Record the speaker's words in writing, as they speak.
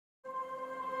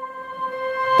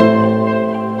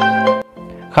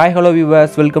Hi hello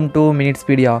viewers, welcome two minutes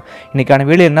பீடியா. இன்றைக்கான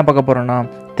video என்ன பார்க்க போகிறோன்னா,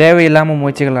 தேவையில்லாமல்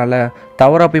முயற்சிகளால்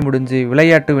தவறாக போய் முடிஞ்சு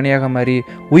விளையாட்டு வினையாக மாதிரி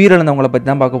உயிரிழந்தவங்களை பற்றி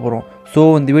தான் பார்க்க போகிறோம். ஸோ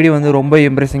இந்த வீடியோ வந்து ரொம்ப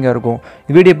இம்ப்ரெசிங்காக இருக்கும்.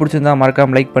 இந்த வீடியோ பிடிச்சிருந்தா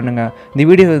மறக்காமல் லைக் பண்ணுங்கள். இந்த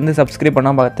வீடியோ வந்து சப்ஸ்கிரைப்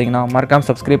பண்ணால் பார்த்தீங்கன்னா மறக்காமல்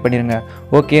சப்ஸ்கிரைப் பண்ணிடுங்க.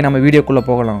 ஓகே, நம்ம வீடியோக்குள்ளே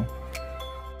போகலாம்.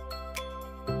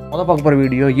 பார்க்க போகிற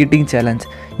வீடியோ ஈட்டிங் சேலஞ்ச்.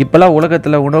 இப்போல்லாம்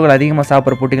உலகத்தில் உணவுகள் அதிகமாக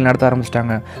சாப்பிட்ற போட்டிகள் நடத்த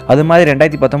ஆரம்பிச்சிட்டாங்க. அது மாதிரி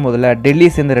 2019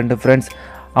 டெல்லியை சேர்ந்த 2 ஃப்ரெண்ட்ஸ்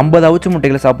 50 அவுச்சு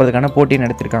முட்டைகளை சாப்பிட்றதுக்கான போட்டியை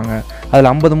நடத்திருக்காங்க. அதில்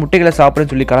 50 முட்டைகளை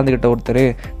சாப்பிட்றேன்னு சொல்லி கலந்துக்கிட்ட ஒருத்தர்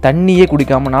தண்ணியே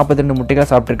குடிக்காமல் 42 முட்டைகளை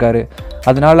சாப்பிட்ருக்காரு.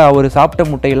 அதனால் அவர் சாப்பிட்ட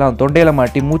முட்டையெல்லாம் தொண்டையில்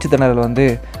மாட்டி மூச்சு திணறல் வந்து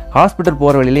ஹாஸ்பிட்டல்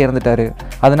போகிற வழியிலே இறந்துட்டார்.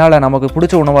 அதனால் நமக்கு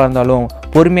பிடிச்ச உணவாக இருந்தாலும்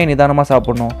பொறுமையாக நிதானமாக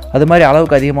சாப்பிட்ணும். அது மாதிரி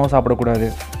அளவுக்கு அதிகமாகவும் சாப்பிடக்கூடாது.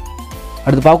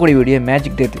 அடுத்து பார்க்கக்கூடிய வீடியோ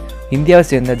மேஜிக் டெத். இந்தியாவை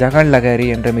சேர்ந்த ஜஹான் லகாரி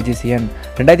என்ற மெஜிசியன்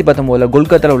 2019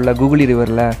 கொல்கத்தாவில் உள்ள குகுலி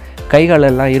ரிவரில்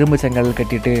கைகாலெல்லாம் இரும்பு செங்கல்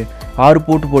கட்டிட்டு 6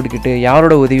 பூட்டு போட்டுக்கிட்டு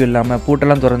யாரோட உதவி இல்லாமல்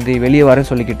பூட்டெல்லாம் திறந்து வெளியே வரேன்னு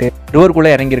சொல்லிக்கிட்டு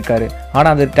ரிவருக்குள்ளே இறங்கியிருக்காரு.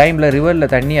 ஆனால் அந்த டைமில்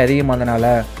ரிவரில் தண்ணி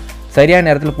அதிகமானதுனால சரியான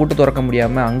நேரத்தில் பூட்டு திறக்க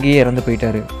முடியாமல் அங்கேயே இறந்து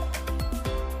போயிட்டார்.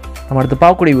 நம்ம அடுத்து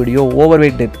பார்க்கக்கூடிய வீடியோ ஓவர்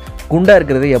வெயிட் டெத். குண்டாக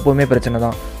இருக்கிறது எப்போவுமே பிரச்சனை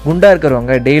தான். குண்டாக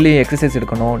இருக்கிறவங்க டெய்லியும் எக்ஸசைஸ்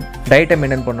எடுக்கணும், டயட்டை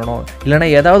மெயின்டைன் பண்ணணும், இல்லைனா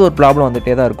ஏதாவது ஒரு ப்ராப்ளம்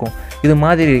வந்துகிட்டே தான் இருக்கும். இது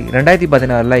மாதிரி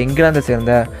 2016 இங்கிலாந்தை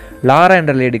சேர்ந்த லாரா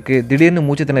என்ற லேடிக்கு திடீர்னு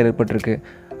மூச்சுத்திணறல் ஏற்பட்டிருக்கு.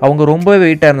 அவங்க ரொம்பவே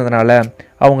வெயிட்டாக இருந்ததுனால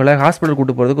அவங்கள ஹாஸ்பிட்டல்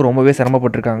கூட்டு போகிறதுக்கு ரொம்பவே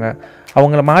சிரமப்பட்டிருக்காங்க.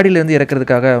 அவங்கள மாடியிலேருந்து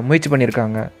இறக்கிறதுக்காக முயற்சி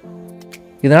பண்ணியிருக்காங்க.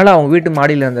 இதனால் அவங்க வீட்டு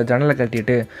மாடியில் இருந்த ஜன்னலை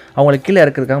கட்டிட்டு அவங்கள கீழே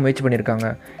இறக்கிறதுக்காக முயற்சி பண்ணியிருக்காங்க.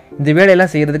 இந்த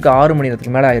வேலையெல்லாம் செய்கிறதுக்கு 6 மணி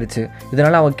நேரத்துக்கு மேலே ஆயிடுச்சு.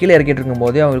 இதனால் அவங்க கீழே இறக்கிட்டு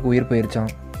இருக்கும்போதே அவங்களுக்கு உயிர்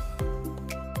போயிருச்சான்.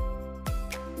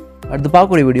 அடுத்து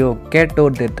பார்க்கக்கூடிய வீடியோ கேட்டோ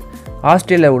டெத்.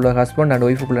 ஆஸ்திரேலியாவில் உள்ள ஹஸ்பண்ட் அண்ட்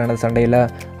ஒய்ஃபுக்குள்ள நடந்த சண்டையில்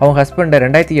அவங்க ஹஸ்பண்டை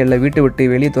 2007 வீட்டை விட்டு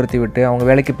வெளியே துரத்தி விட்டு அவங்க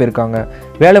வேலைக்கு போயிருக்காங்க.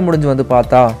 வேலை முடிஞ்சு வந்து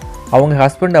பார்த்தா அவங்க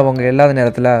ஹஸ்பண்ட் அவங்க இல்லாத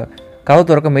நேரத்தில் கதவு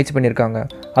திறக்க முயற்சி பண்ணியிருக்காங்க.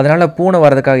 அதனால் பூனை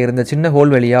வரதுக்காக இருந்த சின்ன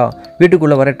ஹோல் வழியாக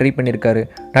வீட்டுக்குள்ளே வர ட்ரை பண்ணியிருக்காரு.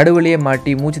 நடுவழியே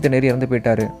மாட்டி மூச்சு திணறி இறந்து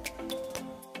போயிட்டார்.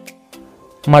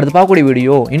 நம்ம அடுத்து பார்க்கக்கூடிய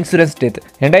வீடியோ இன்சூரன்ஸ் டெத்.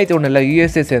 2001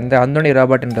 யூஎஸ்ஏ சேர்ந்த அந்தோனி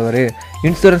ராபர்ட் என்றவர்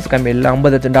இன்சூரன்ஸ் கம்பெனியில்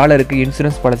 $50,000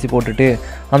 இன்சூரன்ஸ் பாலிசி போட்டுட்டு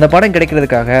அந்த பணம்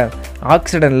கிடைக்கிறதுக்காக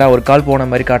ஆக்சிடெண்ட்டில் ஒரு கால் போன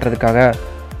மாதிரி காட்டுறதுக்காக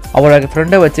அவரோட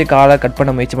ஃப்ரெண்டை வச்சு காலை கட்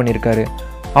பண்ண முயற்சி பண்ணியிருக்காரு.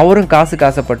 அவரும்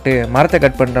காசுப்பட்டு மரத்தை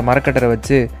கட் பண்ணுற மரக்கட்டரை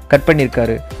வச்சு கட்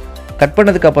பண்ணியிருக்காரு. கட்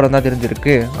பண்ணதுக்கு அப்புறம் தான்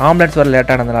தெரிஞ்சிருக்கு ஆம்புலன்ஸ் வர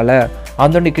லேட்டானதுனால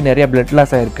அந்தோனிக்கு நிறைய பிளட்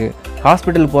லாஸ் ஆகிருக்கு.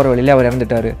 ஹாஸ்பிட்டல் போகிற வழியில் அவர்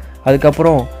இறந்துட்டார்.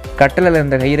 அதுக்கப்புறம் கட்டலில்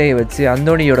இருந்த கயிறையை வச்சு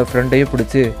அந்தோனியோட ஃப்ரெண்டையும்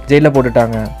பிடிச்சி ஜெயிலில்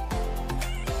போட்டுட்டாங்க.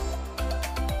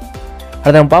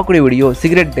 அதை நம்ம பார்க்கக்கூடிய வீடியோ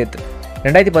சிகரெட் டெத்.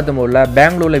 2019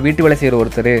 பெங்களூரில் வீட்டு வேலை செய்கிற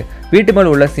ஒருத்தர் வீட்டு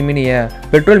மேலே உள்ள சிமினியை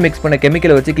பெட்ரோல் மிக்ஸ் பண்ண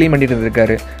கெமிக்கலை வச்சு க்ளீன் பண்ணிட்டு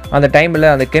இருக்காரு. அந்த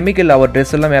டைமில் அந்த கெமிக்கல் அவர்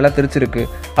ட்ரெஸ் எல்லாம் மேலே தெரிச்சிருக்கு.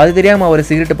 அது தெரியாமல் அவர்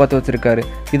சிகரெட்டை பற்ற வச்சிருக்காரு.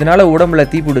 இதனால உடம்புல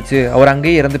தீ பிடிச்சி அவர்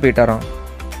அங்கேயே இறந்து போயிட்டாராம்.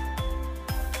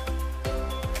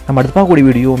 நம்ம அடுத்து பார்க்கக்கூடிய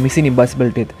video mission impossible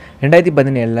death.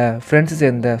 2017 friends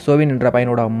சேர்ந்த சோவின் என்ற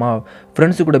பையனோட அம்மா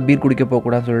ஃப்ரெண்ட்ஸு கூட பீர் குடிக்க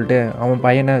போகக்கூடாதுன்னு சொல்லிட்டு அவன்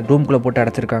பையனை ரூம்குள்ளே போட்டு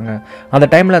அடைச்சிருக்காங்க. அந்த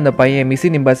டைமில் அந்த பையன்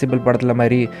மிஷன் இம்பாசிபிள் படத்தில்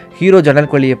மாதிரி ஹீரோ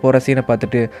ஜன்னலுக்கு வெளியே போகிற சீனை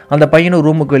பார்த்துட்டு அந்த பையனும்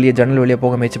ரூமுக்கு வெளியே ஜன்னல் வெளியே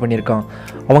போக முயற்சி பண்ணியிருக்கான்.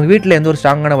 அவங்க வீட்டில் எந்த ஒரு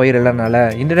ஸ்ட்ராங்கான வயர் இல்லைனால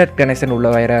இன்டர்நெட் கனெக்ஷன் உள்ள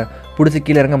வயரை பிடிச்சி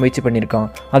கீழே இறங்க முயற்சி பண்ணியிருக்கான்.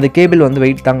 அந்த கேபிள் வந்து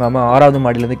வெயிட் தாங்காமல் 6வது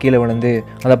மாடியிலேருந்து கீழே விழுந்து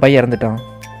அந்த பையன் இறந்துட்டான்.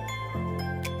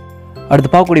 அடுத்து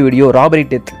பார்க்கக்கூடிய வீடியோ ராபரி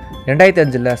டெத்.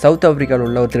 2005 சவுத் ஆஃப்ரிக்காவில்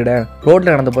உள்ள ஒரு திருடன்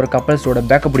ரோட்டில் நடந்து போகிற கப்பல்ஸோட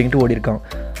பேக்கப் பிடிங்கிட்டு ஓடி இருக்கான்.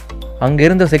 அங்கே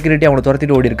இருந்த செக்யூரிட்டி அவனை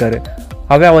துரத்திட்டு ஓடி இருக்காரு.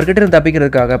 அவர்கிட்ட இருந்து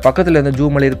தப்பிக்கிறதுக்காக பக்கத்தில் இருந்த ஜூ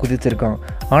மலையில் குதிச்சிருக்கான்.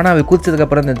 ஆனால் அவன்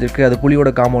குதிச்சதுக்கப்புறம் தெரிஞ்சிருக்கு அது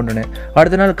புலியோட காம்பவுண்டுன்னு.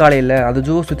 அடுத்த நாள் காலையில் அந்த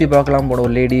ஜூ சுற்றி பார்க்கலாம் போன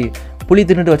ஒரு லேடி புலி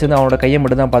தின்னுட்டு வச்சிருந்து அவனோட கையை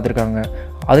மட்டும் தான் பார்த்துருக்காங்க.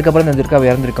 அதுக்கப்புறம் தெரிஞ்சிருக்கு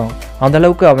அவன் இறந்துருக்கான்.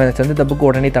 அந்தளவுக்கு அவன் செஞ்ச தப்புக்கு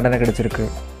உடனே தண்டனை கிடச்சிருக்கு.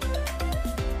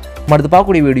 அடுத்து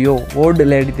பார்க்கக்கூடிய வீடியோ ஓல்டு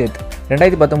லேடி டெத்.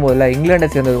 2019 இங்கிலாண்டை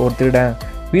சேர்ந்த ஒரு திருடன்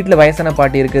வீட்டில் வயசான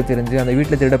பாட்டி இருக்கிறது தெரிஞ்சு அந்த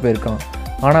வீட்டில் திருட போயிருக்கான்.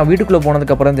 ஆனால் வீட்டுக்குள்ளே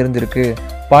போனதுக்கப்புறம் தெரிஞ்சிருக்கு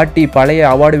பாட்டி பழைய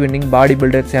அவார்டு வின்னிங் பாடி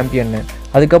பில்டர் சாம்பியன்னு.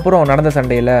 அதுக்கப்புறம் நடந்த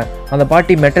சண்டையில் அந்த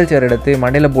பாட்டி மெட்டல் சேர் எடுத்து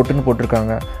மண்டையில்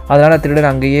போட்டிருக்காங்க. அதனால்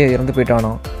திருடன் அங்கேயே இறந்து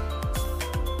போயிட்டானோ.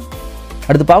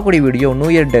 அடுத்து பார்க்கக்கூடிய வீடியோ நியூ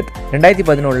இயர் டெத்.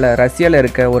 2011 ரஷ்யாவில்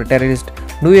இருக்க ஒரு டெரரிஸ்ட்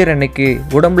நியூ இயர் அன்னைக்கு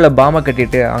உடம்புல பாமை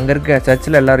கட்டிட்டு அங்கே இருக்க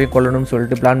சர்ச்சில் எல்லாரையும் கொல்லணும்னு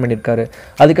சொல்லிட்டு பிளான் பண்ணியிருக்காரு.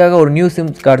 அதுக்காக ஒரு நியூ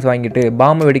சிம் கார்ட்ஸ் வாங்கிட்டு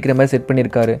பாமை வெடிக்கிற மாதிரி செட்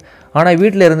பண்ணியிருக்காரு. ஆனால்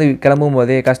வீட்டில் இருந்து கிளம்பும்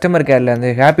போதே கஸ்டமர்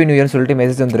கேர்லேருந்து ஹாப்பி நியூ இயர்னு சொல்லிட்டு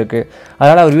மெசேஜ் வந்திருக்கு.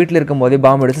 அதனால் அவர் வீட்டில் இருக்கும் போதே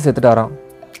பாம்பு எடுத்து செத்துட்டாராம்.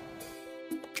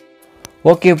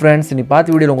 ஓகே ஃப்ரெண்ட்ஸ், நீ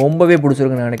பார்த்த வீடியோ உங்களுக்கு ரொம்பவே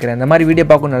பிடிச்சிருக்குன்னு நினைக்கிறேன். இந்த மாதிரி வீடியோ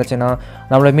பார்க்கணும்னு நினச்சேன்னா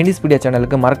நம்மளோட மினிட்ஸ் பீடியா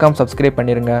சேனலுக்கு மறக்காமல் சப்ஸ்கிரைப்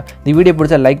பண்ணிடுங்க. இந்த வீடியோ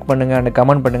பிடிச்சா லைக் பண்ணுங்கள் அண்ட்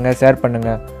கமெண்ட் பண்ணுங்கள், ஷேர்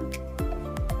பண்ணுங்கள்.